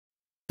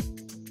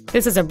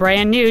This is a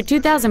brand new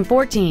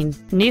 2014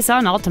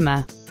 Nissan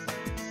Altima.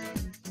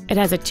 It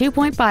has a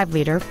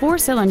 2.5-liter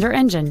four-cylinder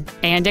engine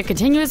and a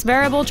continuous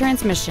variable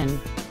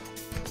transmission.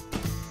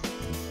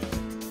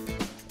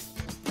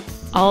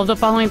 All of the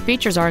following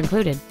features are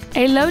included: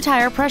 a low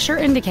tire pressure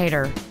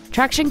indicator,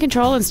 traction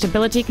control and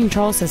stability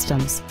control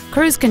systems,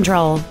 cruise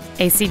control,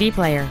 a CD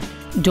player,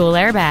 dual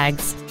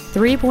airbags,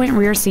 3-point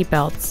rear seat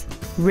belts,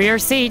 rear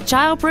seat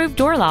child-proof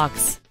door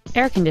locks,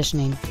 air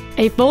conditioning,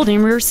 a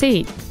folding rear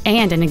seat,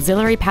 and an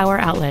auxiliary power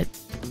outlet.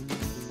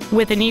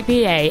 With an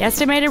EPA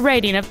estimated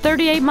rating of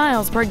 38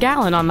 miles per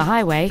gallon on the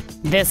highway,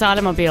 this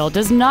automobile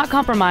does not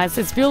compromise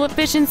its fuel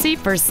efficiency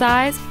for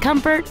size,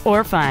 comfort,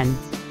 or fun.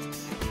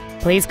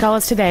 Please call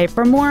us today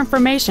for more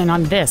information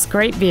on this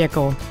great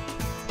vehicle.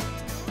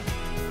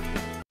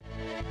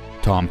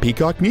 Tom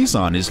Peacock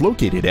Nissan is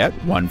located at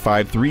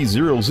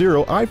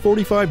 15300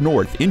 I-45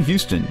 North in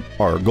Houston.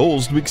 Our goal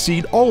is to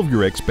exceed all of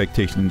your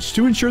expectations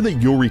to ensure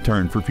that you'll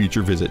return for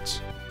future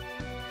visits.